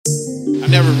I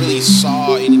never really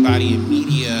saw anybody in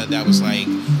media that was like,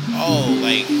 oh,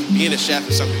 like being a chef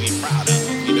is something to be proud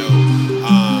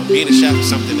of. Being a chef is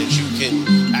something that you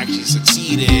can actually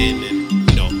succeed in and,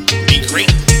 be great.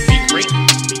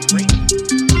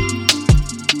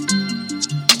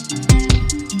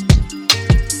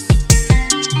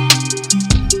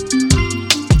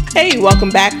 Hey, welcome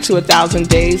back to 1,000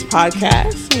 Days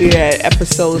podcast. We're at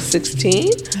episode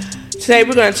 16. Today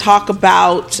we're going to talk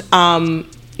about,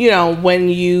 when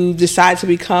you decide to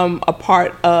become a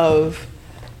part of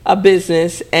a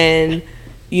business and,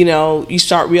 you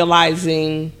start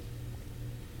realizing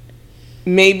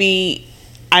maybe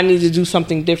I need to do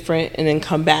something different and then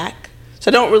come back. So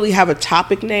I don't really have a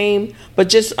topic name, but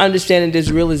just understanding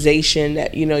this realization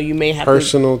that, you may have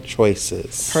Personal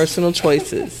choices.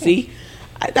 See?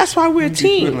 That's why we're a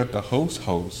team. Like the host.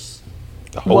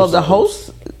 The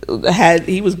host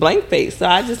he was blank faced, so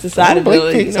I just decided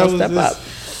to step up.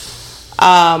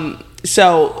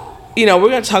 So we're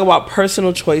going to talk about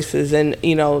personal choices, and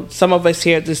some of us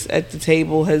here at the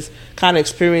table has kind of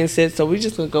experienced it. So we're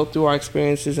just going to go through our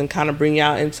experiences and kind of bring you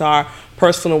out into our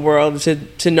personal world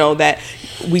to know that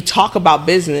we talk about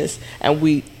business and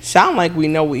we sound like we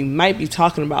know what we might be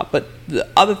talking about, but the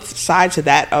other side to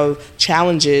that of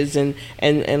challenges and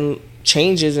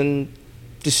changes and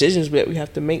decisions that we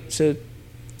have to make to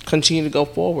continue to go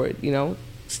forward.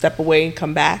 Step away and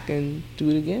come back and do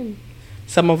it again.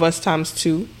 Some of us times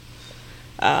two.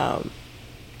 I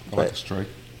like a strike.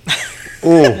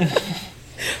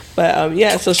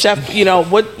 But so Chef,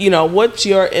 what's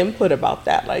your input about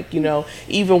that? Like,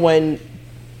 even when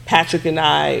Patrick and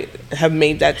I have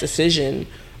made that decision,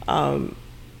 that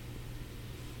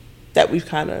we've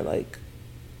kind of like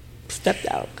stepped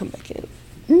out, come back in.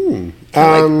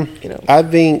 I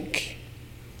think.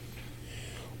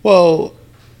 Well,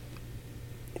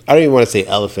 I don't even want to say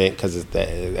elephant because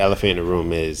the elephant in the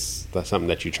room is something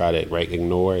that you try to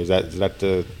ignore. Is that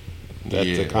the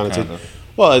connotation? Kinda.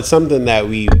 Well, it's something that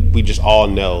we just all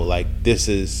know. Like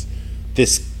this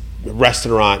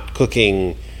restaurant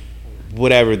cooking,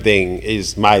 whatever thing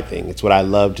is my thing. It's what I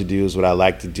love to do. It's what I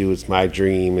like to do. It's my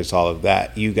dream. It's all of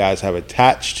that. You guys have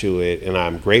attached to it, and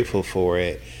I'm grateful for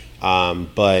it.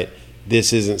 But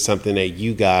this isn't something that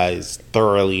you guys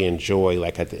thoroughly enjoy.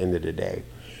 Like at the end of the day.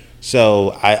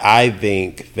 So I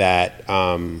think that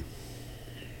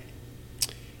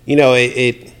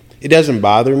it doesn't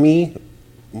bother me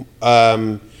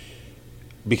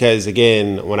because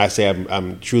again, when I say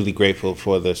I'm truly grateful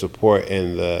for the support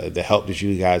and the help that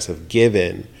you guys have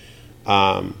given,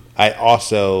 I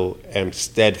also am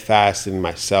steadfast in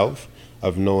myself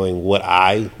of knowing what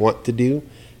I want to do.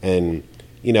 And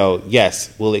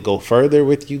yes, will it go further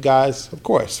with you guys? Of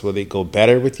course. Will it go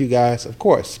better with you guys? Of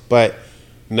course. But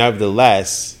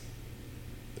nevertheless,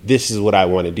 this is what I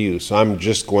want to do. So I'm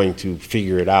just going to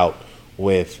figure it out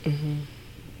with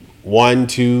 1,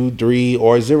 2, 3,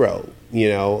 or 0.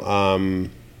 I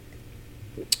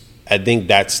think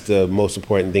that's the most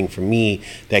important thing for me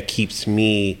that keeps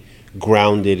me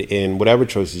grounded in whatever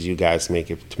choices you guys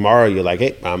make. If tomorrow you're like,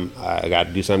 hey, I got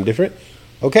to do something different.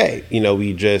 Okay.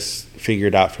 We just figure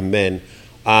it out from then.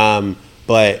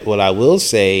 But what I will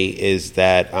say is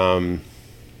that,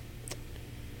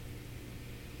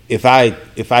 if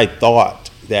I thought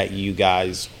that you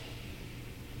guys,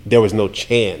 there was no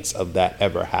chance of that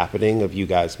ever happening, of you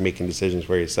guys making decisions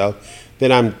for yourself,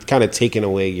 then I'm kind of taking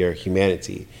away your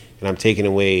humanity, and I'm taking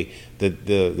away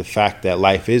the fact that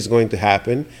life is going to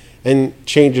happen and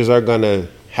changes are going to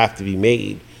have to be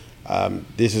made.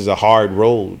 This is a hard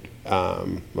road,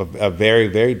 a very,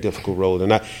 very difficult road,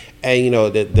 and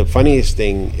the funniest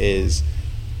thing is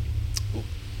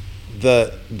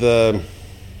I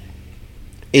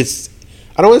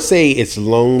don't want to say it's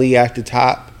lonely at the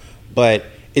top, but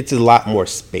it's a lot more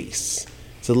space.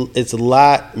 It's a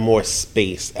lot more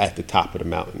space at the top of the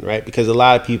mountain, right? Because a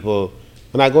lot of people,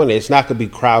 when I go in there, it's not going to be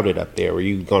crowded up there where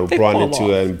you're going to run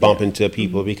into and bump into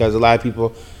people, because a lot of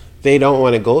people, they don't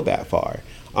want to go that far.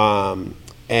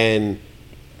 And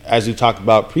as we talked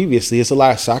about previously, it's a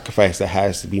lot of sacrifice that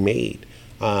has to be made.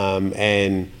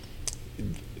 And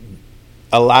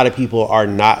a lot of people are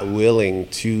not willing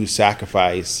to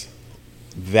sacrifice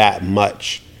that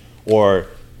much or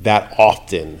that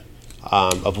often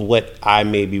of what I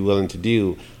may be willing to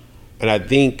do. And I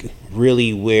think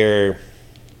really where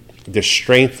the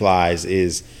strength lies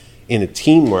is in the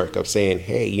teamwork of saying,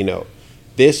 hey,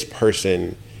 this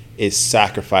person is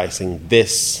sacrificing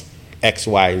this X,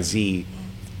 Y, and Z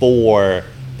for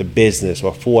the business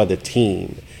or for the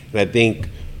team. And I think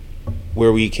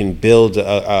where we can build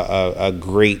a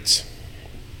great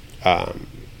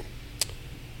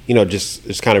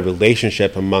just kind of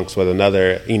relationship amongst one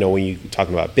another, when you're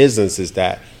talking about business, is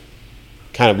that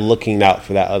kind of looking out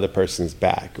for that other person's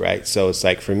back, right? So it's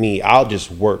like, for me, I'll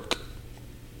just work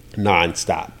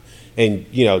nonstop.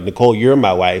 And, Nicole, you're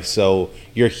my wife, so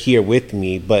you're here with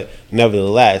me, but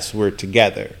nevertheless, we're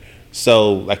together.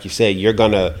 So, like you said, you're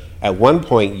going to, at one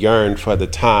point, yearn for the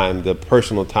time, the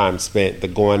personal time spent, the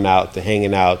going out, the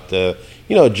hanging out, the,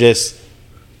 just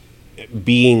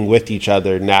being with each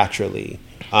other naturally.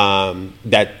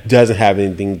 That doesn't have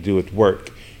anything to do with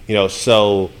work,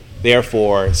 so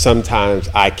therefore, sometimes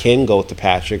I can go to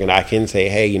Patrick and I can say,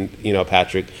 hey,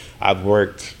 Patrick, I've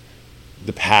worked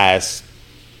the past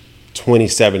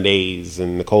 27 days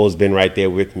and Nicole's been right there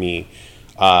with me.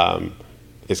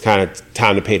 It's kind of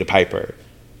time to pay the piper.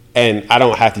 And I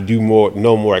don't have to do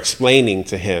no more explaining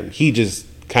to him. He just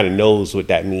kind of knows what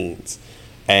that means.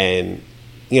 And,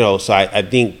 so I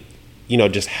think,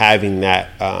 just having that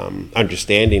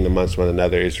understanding amongst one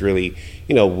another is really,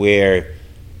 where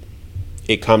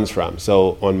it comes from.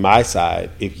 So on my side,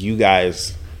 if you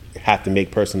guys have to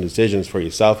make personal decisions for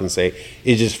yourself and say,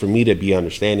 it's just for me to be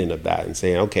understanding of that and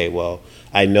saying, okay, well,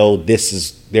 I know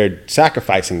they're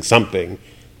sacrificing something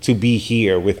to be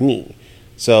here with me.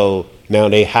 So now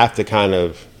they have to kind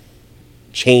of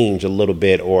change a little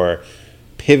bit or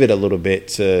pivot a little bit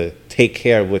to take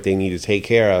care of what they need to take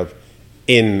care of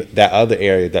in that other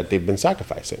area that they've been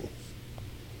sacrificing.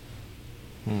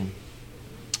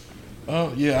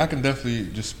 Yeah, I can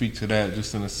definitely just speak to that,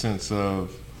 just in a sense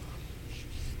of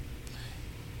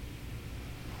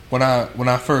when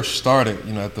I first started,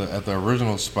 at the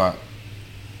original spot,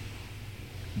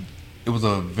 it was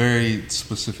a very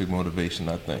specific motivation.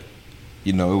 I think,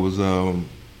 it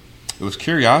was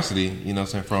curiosity,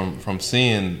 from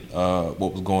seeing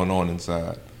what was going on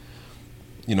inside,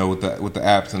 with the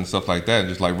apps and stuff like that, and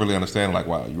just like really understanding, like,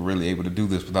 wow, you're really able to do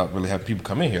this without really having people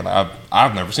come in here. Like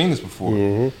I've never seen this before,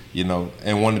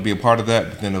 and wanted to be a part of that.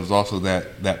 But then there was also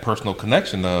that personal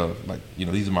connection of, like,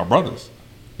 these are my brothers,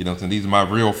 and these are my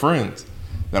real friends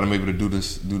that I'm able to do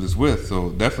this with. So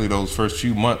definitely those first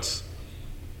few months,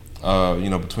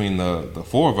 between the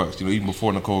four of us, even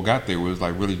before Nicole got there, it was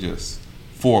like really just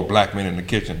four black men in the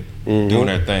kitchen doing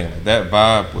their thing. Like, that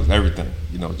vibe was everything.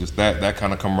 Just that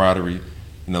kind of camaraderie.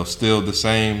 Still the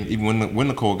same. Even when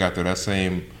Nicole got there, that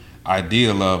same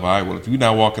idea of, all right, well, if you're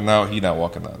not walking out, he not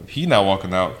walking out. If he not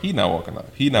walking out, he not walking out.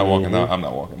 If he not walking out, I'm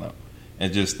not walking out.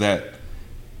 And just that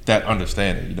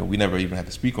understanding. We never even had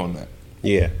to speak on that.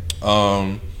 Yeah.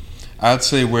 I'd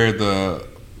say where the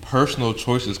personal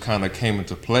choices kind of came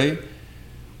into play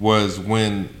was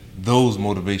when those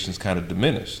motivations kind of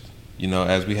diminished.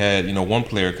 As we had, one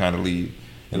player kind of leave,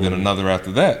 and then another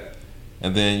after that.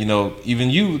 And then, even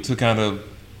you to kind of,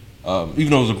 even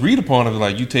though it was agreed upon, it was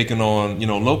like you taking on,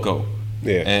 Loco,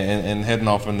 and heading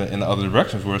off in the other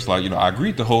directions, where it's like, I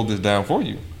agreed to hold this down for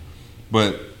you.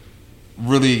 But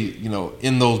really,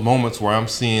 in those moments where I'm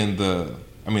seeing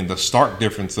the stark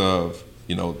difference of,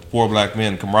 four black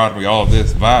men, camaraderie, all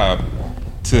this vibe,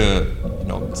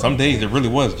 to, some days it really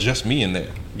was just me in there.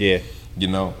 Yeah.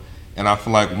 And I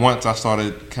feel like once I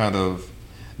started kind of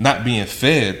not being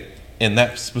fed in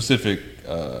that specific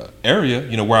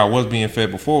area, where I was being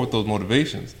fed before with those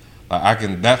motivations,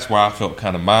 that's why I felt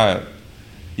kind of my,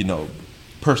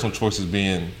 personal choices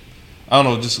being, I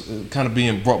don't know, just kind of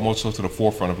being brought more so to the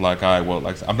forefront of, like, all right, well,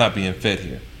 like, I'm not being fed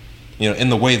here, in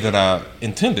the way that I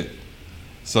intended.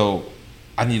 So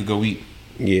I need to go eat.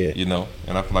 Yeah.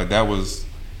 And I feel like it was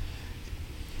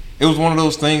one of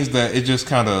those things that it just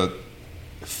kind of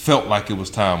felt like it was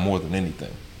time more than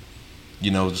anything.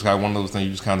 Just kind of one of those things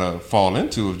you just kind of fall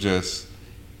into, of just,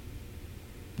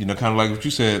 kind of like what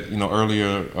you said,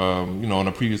 earlier, on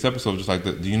a previous episode, just like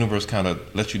the universe kind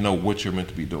of lets you know what you're meant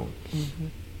to be doing. Mm-hmm.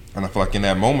 And I feel like in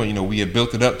that moment, we had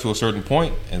built it up to a certain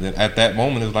point, and then at that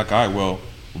moment, it's like, all right, well,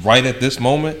 right at this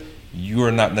moment, you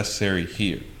are not necessary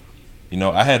here.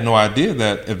 I had no idea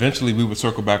that eventually we would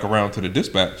circle back around to the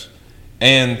dispatch,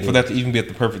 and for that to even be at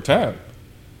the perfect time.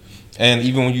 And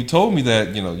even when you told me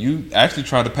that, you actually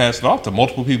tried to pass it off to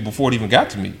multiple people before it even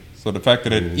got to me. So the fact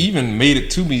that it even made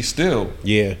it to me still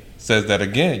says that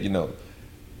again,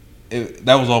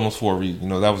 that was almost for a reason.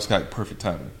 That was like perfect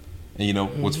timing.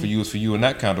 And, what's for you is for you in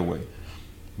that kind of way.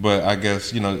 But I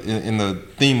guess, in the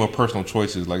theme of personal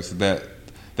choices, like I said,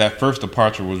 that first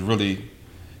departure was really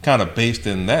kind of based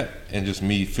in that, and just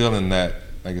me feeling that,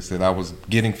 like I said, I was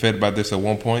getting fed by this at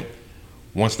one point.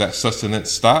 Once that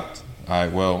sustenance stopped,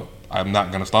 I'm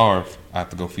not going to starve. I have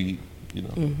to go feed,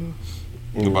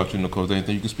 What about you, Nicole? Is there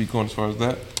anything you can speak on as far as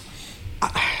that?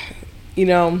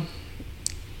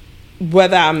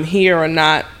 Whether I'm here or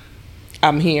not,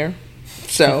 I'm here.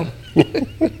 So We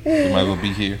might as well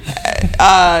be here.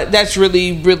 That's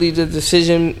really the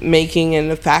decision making and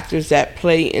the factors that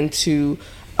play into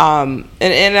and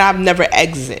I've never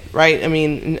exited, right? I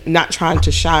mean, not trying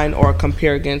to shine or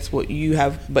compare against what you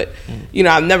have, but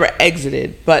I've never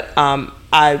exited, but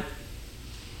I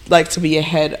like to be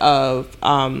ahead of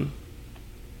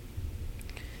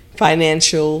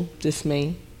financial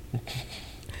dismay.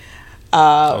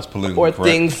 Or correct.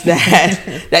 Things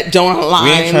that don't align.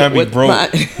 We ain't trying to be broke.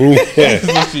 That's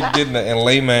what you getting in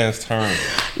layman's terms.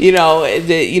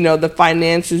 The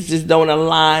finances just don't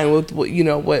align with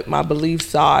what my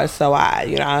beliefs are. So I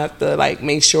have to like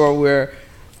make sure we're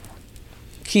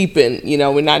keeping.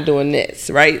 We're not doing this,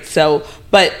 right? So,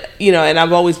 but and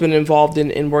I've always been involved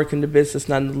in working the business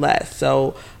nonetheless.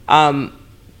 So,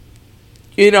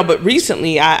 but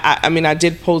recently, I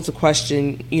did pose a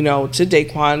question, to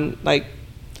Daquan, like,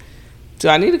 do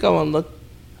I need to go and look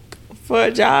for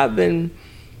a job? And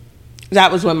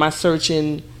that was when my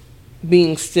searching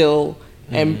being still,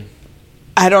 and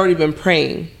I had already been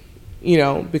praying,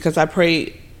 because I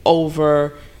pray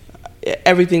over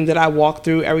everything that I walk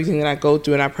through, everything that I go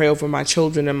through, and I pray over my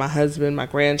children and my husband, my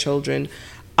grandchildren.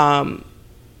 I'd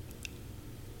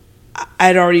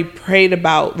already prayed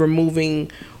about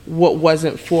removing what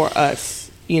wasn't for us,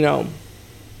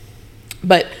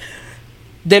 but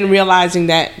then realizing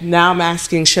that now I'm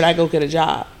asking, should I go get a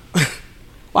job?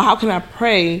 Well, how can I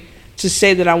pray to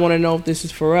say that I want to know if this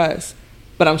is for us,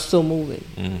 but I'm still moving.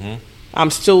 Mm-hmm.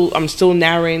 I'm still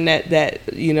narrating that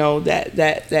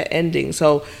ending.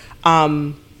 So,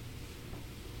 my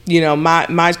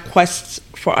quest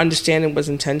for understanding was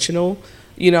intentional,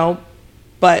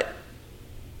 but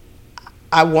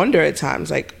I wonder at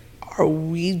times, like, are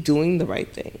we doing the right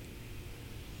thing?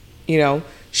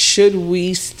 Should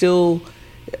we still,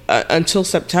 until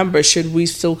September, should we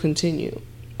still continue?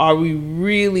 Are we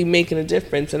really making a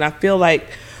difference? And I feel like,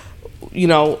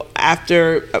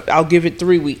 after, I'll give it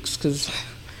 3 weeks, because,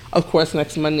 of course,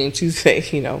 next Monday and Tuesday,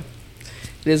 it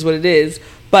is what it is.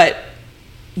 But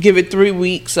give it 3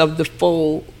 weeks of the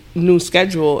full new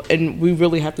schedule, and we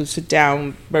really have to sit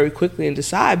down very quickly and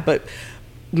decide. But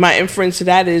my inference to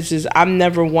that is I'm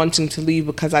never wanting to leave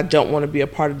because I don't want to be a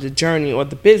part of the journey or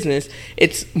the business.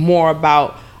 It's more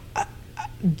about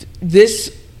this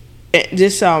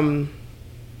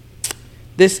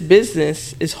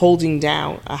business is holding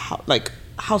down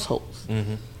households.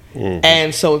 Mm-hmm. Mm-hmm.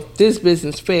 And so if this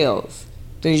business fails,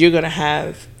 then you're going to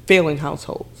have failing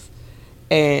households.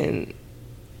 And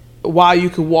while you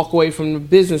could walk away from the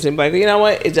business and be like, you know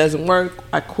what, it doesn't work,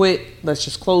 I quit, let's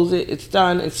just close it, it's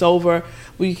done, it's over.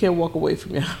 Well, you can't walk away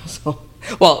from your household.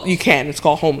 Well, you can, it's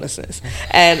called homelessness.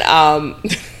 And,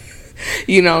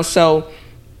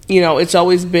 it's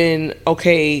always been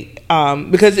okay,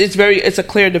 because it's a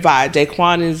clear divide.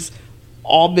 Daquan is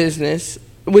all business,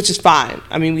 which is fine.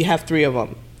 I mean, we have 3 of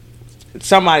them.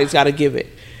 Somebody's got to give it.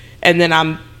 And then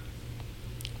I'm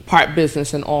part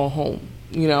business and all home,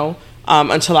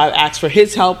 until I ask for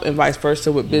his help, and vice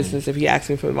versa with business if he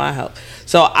asks me for my help.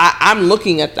 So I'm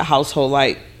looking at the household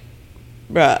like,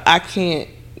 bruh, I can't.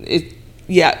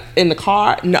 In the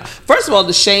car. No. First of all,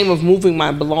 the shame of moving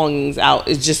my belongings out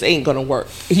just ain't gonna work.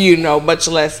 Much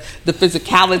less the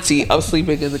physicality of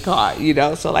sleeping in the car.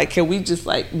 So like, can we just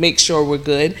like make sure we're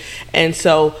good? And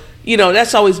so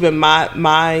that's always been my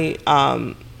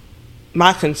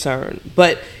concern.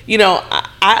 But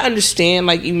I understand,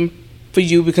 like, even for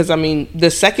you, because I mean,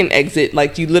 the second exit,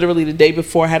 like, you literally the day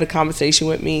before had a conversation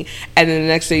with me, and then the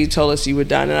next day you told us you were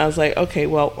done, and I was like, okay,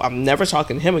 well, I'm never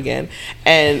talking to him again.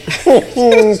 And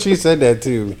she said that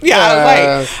too.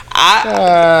 Yeah,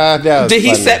 I was like, did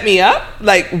he set me up?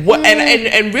 Like, what?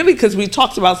 And really, because we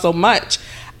talked about so much,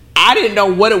 I didn't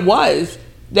know what it was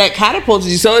that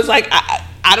catapulted you. So it's like,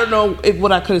 I don't know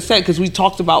what I could have said, because we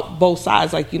talked about both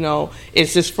sides. Like,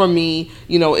 is this for me?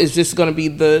 Is this going to be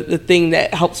the thing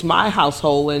that helps my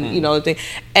household? And, the thing.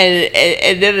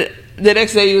 And then the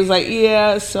next day he was like,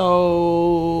 yeah,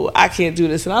 so I can't do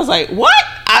this. And I was like, what?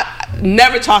 I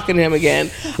never talking to him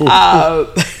again. But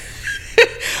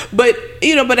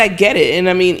I get it. And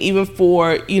I mean, even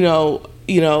for,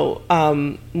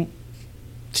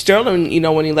 Sterling,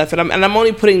 when he left it, and I'm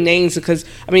only putting names because,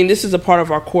 I mean, this is a part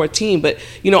of our core team, but,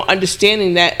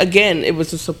 understanding that, again, it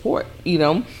was a support,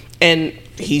 and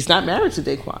he's not married to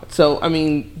Daquan. So, I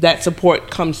mean, that support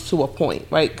comes to a point,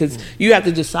 right? Because you have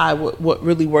to decide what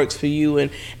really works for you, and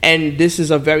this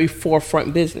is a very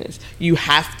forefront business. You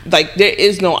have, like, there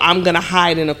is no, I'm going to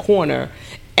hide in a corner.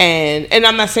 And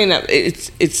I'm not saying that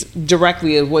it's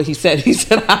directly as what he said. He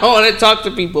said, I don't want to talk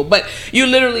to people. But you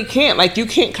literally can't. Like, you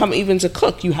can't come even to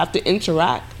cook. You have to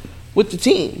interact with the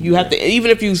team. You have to,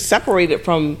 even if you separate it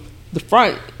from the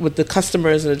front with the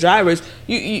customers and the drivers,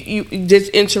 you there's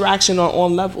interaction on all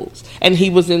levels. And he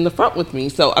was in the front with me.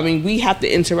 So, I mean, we have to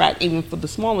interact even for the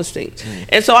smallest things.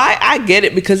 And so I get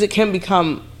it because it can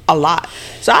become a lot.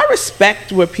 So I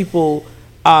respect where people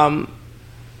feel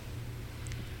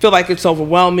like it's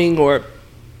overwhelming or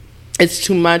it's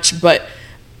too much. But,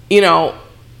 you know,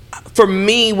 for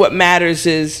me, what matters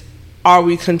is, are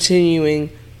we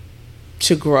continuing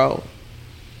to grow?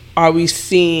 Are we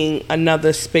seeing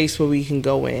another space where we can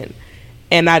go in?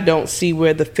 And I don't see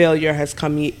where the failure has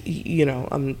come,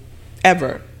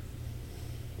 ever.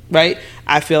 Right?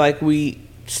 I feel like we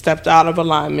stepped out of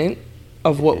alignment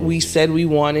of what we said we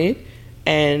wanted,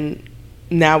 and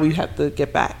now we have to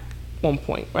get back one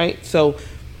point, right? So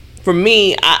for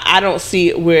me, I don't see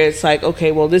it where it's like,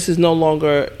 okay, well, this is no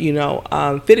longer,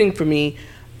 fitting for me.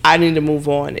 I need to move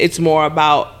on. It's more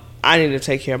about, I need to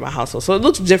take care of my household. So it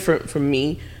looks different for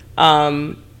me.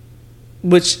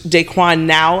 Which Daquan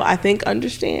now I think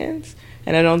understands,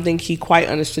 and I don't think he quite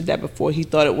understood that before. He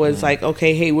thought it was like,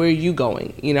 okay, hey, where are you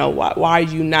going? Why are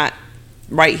you not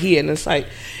right here? And it's like,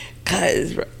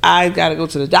 because I got to go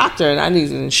to the doctor and I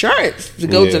need insurance to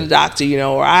go to the doctor,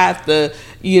 or I have to,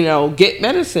 get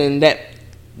medicine that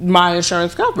my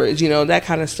insurance covers, that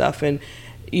kind of stuff. And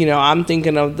I'm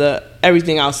thinking of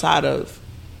everything outside of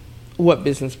what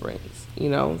business brings.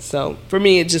 So for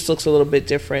me, it just looks a little bit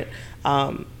different.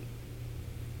 But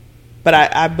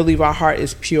I believe our heart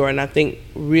is pure. And I think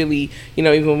really,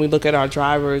 even when we look at our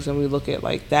drivers and we look at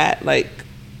like that, like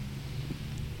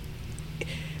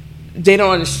they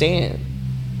don't understand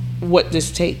what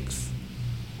this takes.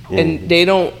 And they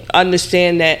don't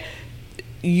understand that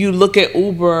you look at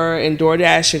Uber and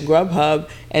DoorDash and Grubhub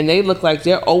and they look like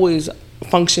they're always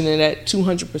functioning at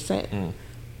 200%.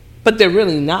 But they're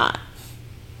really not.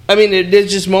 I mean,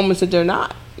 there's just moments that they're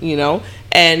not,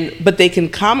 but they can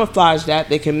camouflage that,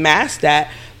 they can mask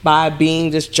that by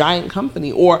being this giant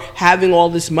company or having all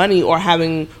this money or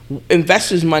having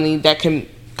investors' money that can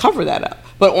cover that up.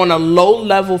 But on a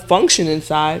low-level functioning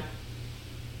side,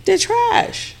 they're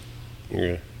trash.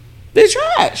 Yeah. They're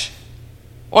trash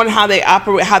on how they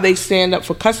operate, how they stand up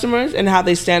for customers and how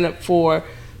they stand up for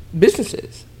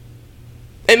businesses.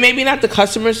 And maybe not the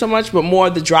customers so much, but more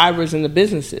the drivers and the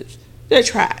businesses. They're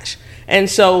trash. And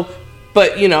so,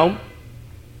 but,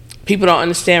 people don't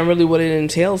understand really what it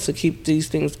entails to keep these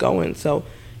things going. So,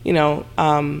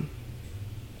 I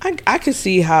can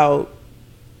see how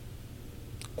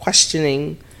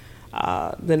questioning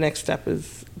the next step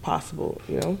is possible,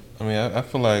 I mean, I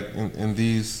feel like in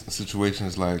these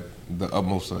situations, like the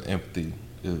utmost of empathy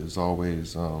is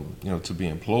always, to be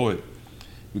employed.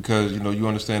 Because, you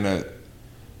understand that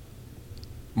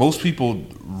most people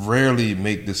rarely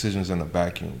make decisions in a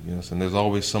vacuum, and there's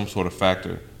always some sort of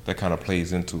factor that kind of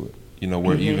plays into it,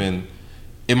 where even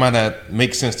it might not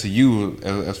make sense to you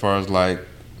as far as like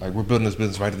we're building this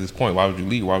business right at this point. Why would you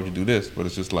leave? Why would you do this? But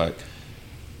it's just like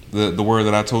the word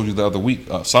that I told you the other week,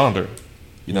 sonder,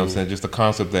 what I'm saying? Just the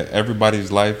concept that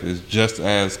everybody's life is just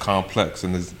as complex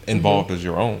and as involved as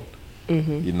your own,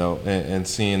 and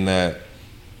seeing that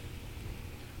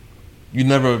you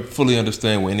never fully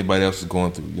understand what anybody else is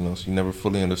going through, so you never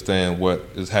fully understand what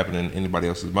is happening in anybody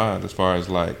else's mind as far as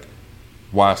like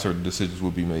why certain decisions will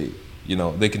be made.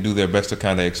 They can do their best to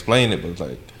kind of explain it, but it's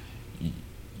like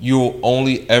you'll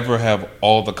only ever have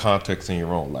all the context in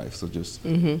your own life. So just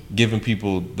giving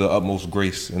people the utmost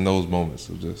grace in those moments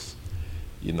of just,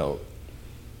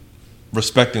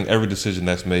 respecting every decision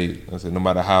that's made, no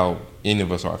matter how any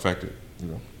of us are affected,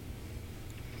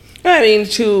 I mean,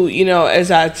 too,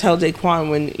 as I tell Daquan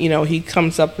when, he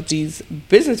comes up with these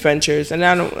business ventures, and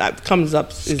I don't, that comes up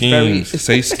is very...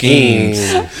 Say schemes.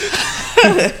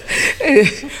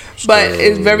 But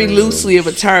it's very loosely of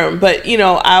a term. But,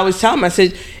 I always tell him, I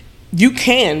said, you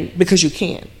can because you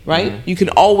can, right? You can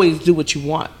always do what you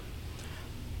want.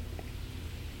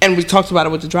 And we talked about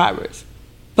it with the drivers.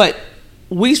 But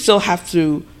we still have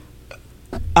to...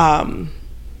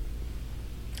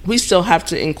 we still have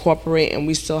to incorporate and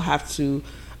we still have to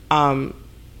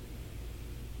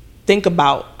think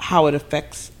about how it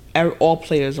affects all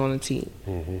players on the team.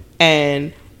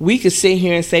 And we could sit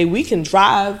here and say we can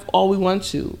drive all we want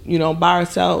to, by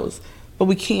ourselves, but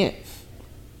we can't.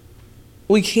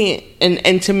 We can't.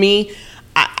 And to me,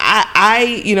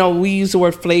 I we use the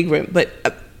word flagrant, but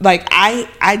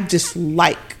I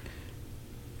dislike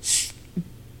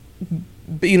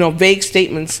vague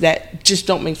statements that just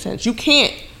don't make sense. You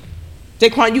can't.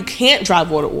 Daquan, you can't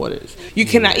drive all the orders. You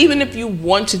cannot, even if you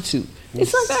wanted to.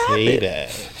 It's not going to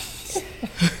happen.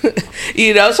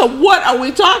 So what are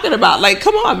we talking about? Like,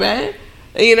 come on, man.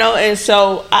 And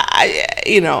so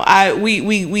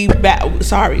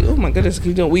sorry, oh my goodness,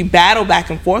 we battle back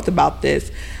and forth about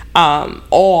this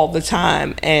all the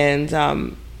time, and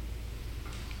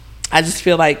I just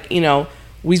feel like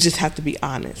we just have to be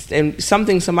honest. And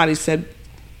something somebody said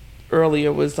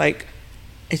earlier was like,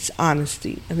 it's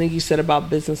honesty. I think you said about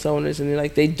business owners, and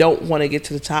they don't want to get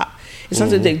to the top. It's not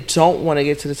that they don't want to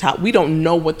get to the top. We don't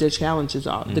know what their challenges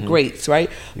are, the greats, right?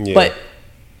 Yeah. But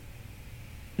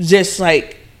just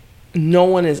like, no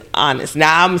one is honest.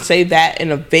 Now, I'm going to say that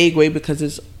in a vague way because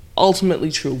it's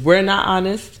ultimately true. We're not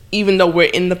honest, even though we're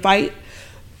in the fight.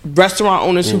 Restaurant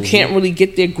owners who can't really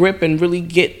get their grip and really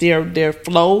get their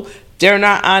flow, they're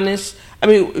not honest. I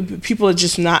mean, people are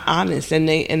just not honest, and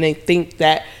they think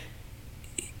that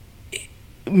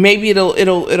maybe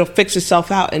it'll fix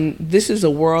itself out. And this is a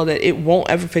world that it won't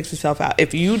ever fix itself out.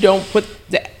 If you don't put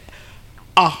the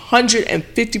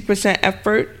 150%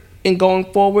 effort in going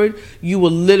forward, you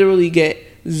will literally get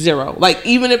 0. Like,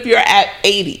 even if you're at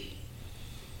 80,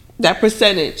 that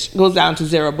percentage goes down to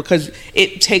 0 because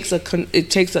it takes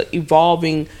a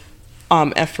evolving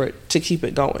effort to keep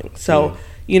it going. So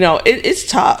it's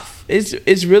tough.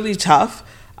 It's really tough.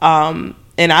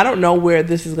 And I don't know where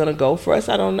this is gonna go for us.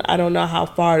 I don't know how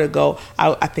far to go.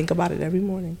 I think about it every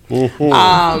morning.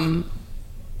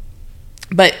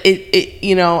 But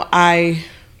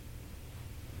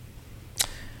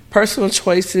personal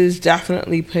choices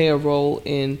definitely play a role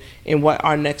in what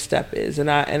our next step is, and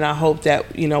I hope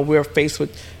that we're faced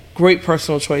with great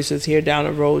personal choices here down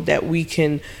the road that we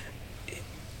can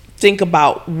think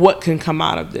about what can come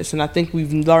out of this. And I think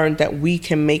we've learned that we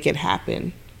can make it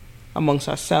happen amongst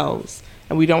ourselves,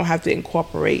 and we don't have to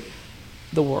incorporate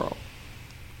the world.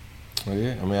 Well,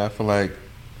 yeah, I mean, I feel like,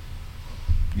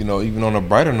 even on a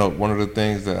brighter note, one of the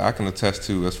things that I can attest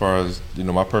to as far as,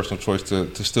 my personal choice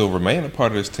to still remain a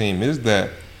part of this team is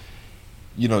that,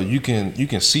 you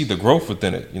can see the growth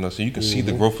within it, so you can see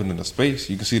the growth within the space,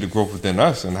 you can see the growth within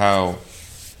us, and how,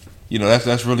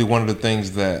 that's really one of the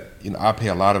things that, I pay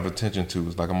a lot of attention to.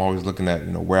 It's like I'm always looking at,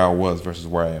 where I was versus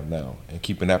where I am now, and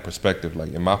keeping that perspective,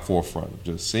 like, in my forefront,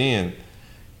 just seeing,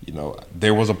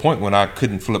 there was a point when I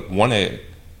couldn't flip one egg,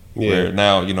 where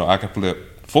now, I can flip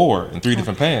 4 in 3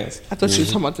 different pans. I thought you were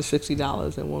talking about the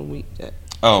 $60 in 1 week.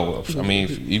 Oh, well, I mean,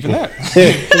 even that.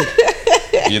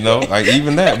 Like,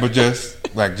 even that, but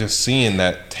just seeing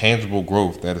that tangible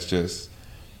growth, that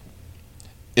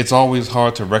it's always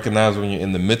hard to recognize when you're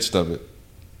in the midst of it,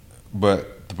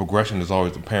 but the progression is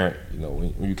always apparent,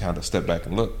 when you kind of step back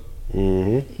and look.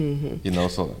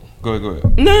 So go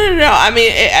ahead. No. I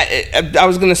mean, I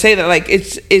was gonna say that, like,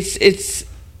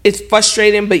 it's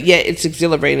frustrating, but yet it's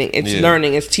exhilarating. It's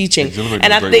learning, it's teaching,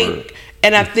 and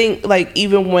I think like,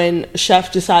 even when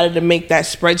Chef decided to make that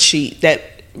spreadsheet that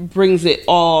brings it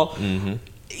all,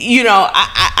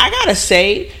 I gotta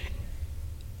say,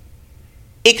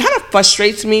 it kind of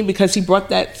frustrates me because he brought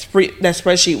that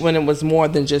spreadsheet when it was more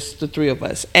than just the 3 of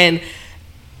us, and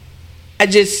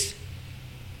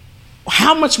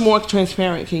how much more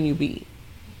transparent can you be?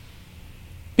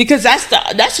 Because that's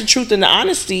the truth and the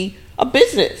honesty of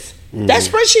business. That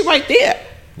spreadsheet right there.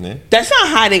 Yeah. That's not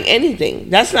hiding anything.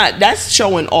 That's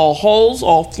showing all holes,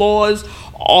 all flaws,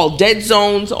 all dead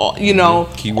zones, all,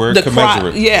 keyword the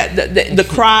commensurate. Cry, the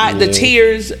cry, the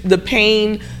tears, the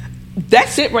pain.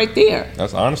 That's it right there.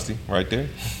 That's honesty right there.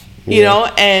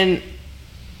 And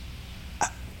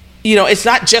it's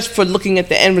not just for looking at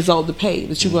the end result of the pay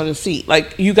that you're going to see.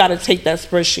 Like, you got to take that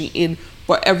spreadsheet in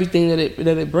for everything that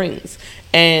it brings.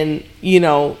 And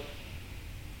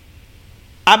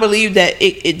I believe that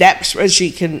that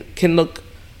spreadsheet can look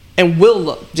and will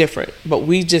look different, but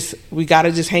we got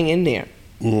to just hang in there.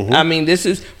 I mean, this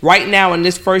is right now in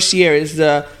this first year is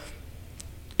the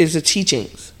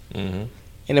teachings, and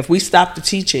if we stop the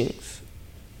teachings,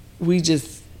 we're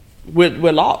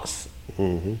lost.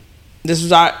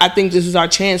 I think this is our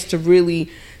chance to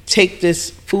really take this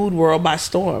food world by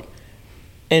storm,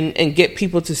 and get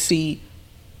people to see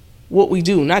what we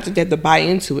do. Not that they have to buy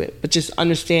into it, but just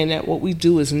understand that what we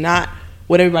do is not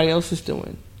what everybody else is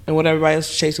doing and what everybody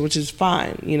else is chasing, which is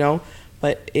fine,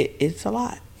 but it's a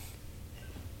lot.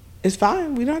 It's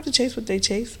fine. We don't have to chase what they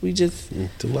chase.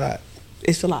 It's a lot.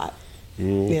 It's a lot.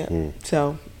 Yeah.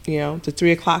 So, the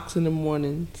 3 o'clocks in the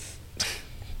mornings.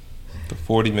 The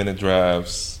 40-minute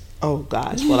drives. Oh,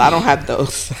 gosh. Well, I don't have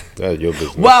those. That's your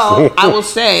business. Well, I will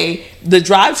say the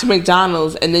drive to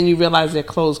McDonald's, and then you realize they're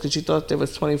closed because you thought there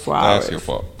was 24 hours. That's your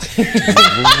fault.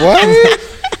 What?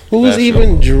 Who's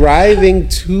even driving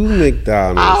to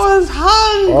McDonald's? I was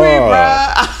hungry,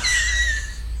 bruh.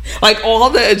 Like, all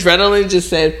the adrenaline just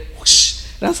said, whoosh.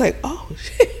 And I was like, oh,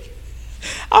 shit.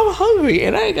 I'm hungry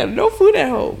and I ain't got no food at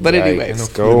home. But anyway, Ain't no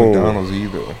food at McDonald's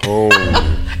either.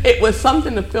 it was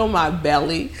something to fill my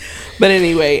belly. But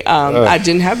anyway, I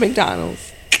didn't have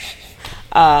McDonald's.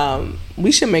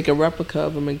 We should make a replica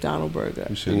of a McDonald's burger.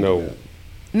 We should. No,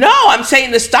 I'm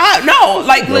saying to stop. No,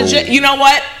 like legit. You know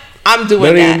what? I'm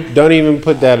doing that. Don't even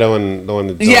put that on the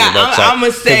website. I'm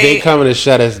gonna say they coming to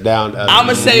shut us down. I'm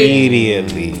gonna say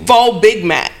immediately. Faux Big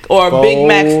Mac or Big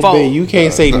Mac faux. You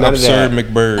can't say none of that.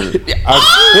 Absurd McBird.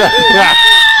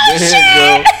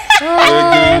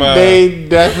 They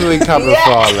definitely coming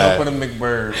for all that. Put a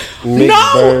McBird.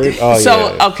 McBird. No.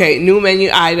 So okay, new menu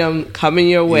item coming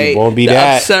your way. It won't be the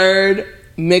that. Absurd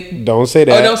Don't say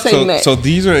that. Oh, don't say Mac. So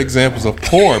these are examples of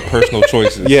poor personal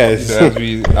choices. Yes. As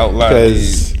we outlined.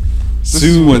 This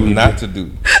is what not to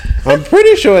do. I'm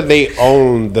pretty sure they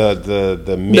own the Mick.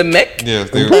 The Mick? Yes,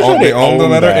 they own the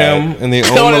letter M and they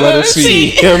own the letter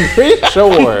C. I'm pretty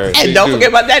sure. And don't forget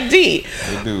about that D.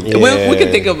 They do. Yeah. We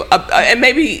can think of, and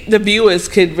maybe the viewers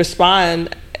could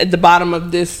respond at the bottom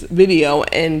of this video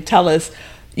and tell us,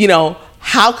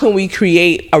 how can we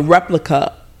create a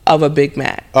replica of a Big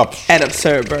Mac at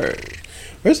Absurd Bird?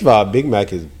 First of all, Big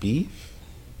Mac is beef.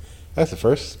 That's the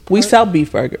first part. We sell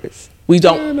beef burgers. We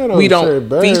don't. We don't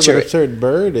feature it. Absurd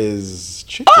Bird is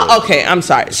chicken. Oh, okay. I'm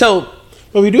sorry. So,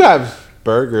 but we do have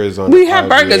burgers on. We have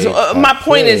burgers. My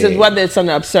point is whether it's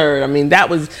something absurd. I mean, that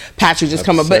was Patrick just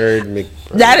coming, but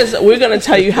that is. We're going to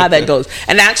tell you how that goes,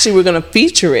 and actually, we're going to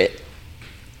feature it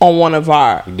on one of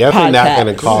our. We're definitely podcasts. not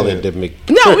going to call it the Mc.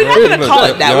 No, we're not going to call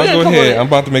it that. Y'all go ahead. I'm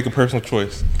about to make a personal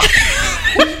choice.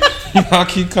 Y'all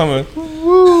keep coming.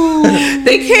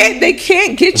 They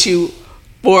can't get you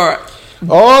for.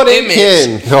 Oh, they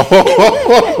can.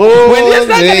 We're just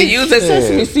not going to use a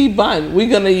sesame seed bun. We're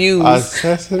going to use a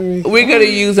sesame. We're going to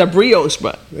use a brioche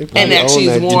bun, and that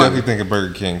cheese warm. You definitely think of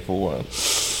Burger King for one.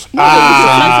 It's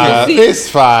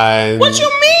fine. What you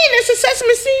mean? It's a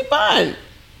sesame seed bun.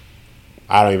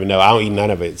 I don't even know. I don't eat none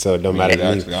of it, so it don't matter to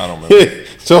me. Actually, I don't remember.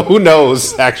 So who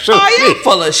knows? Actually, you're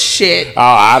full of shit. Oh,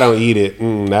 I don't eat it.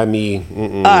 Not me.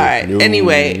 All right. No.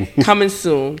 Anyway, coming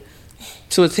soon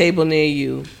to a table near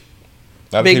you.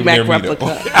 Not Big Mac replica.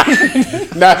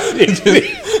 Not just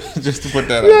to put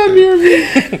that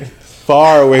out there.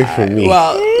 Far away from me.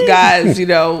 Well, guys,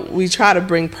 we try to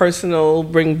bring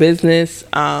business,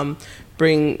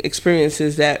 bring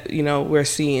experiences that we're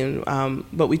seeing.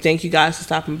 But we thank you guys for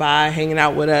stopping by, hanging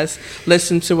out with us,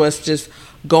 listen to us just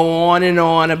go on and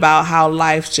on about how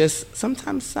life just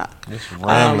sometimes sucks. Just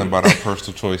rambling about our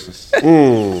personal choices.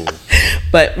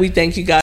 But we thank you guys.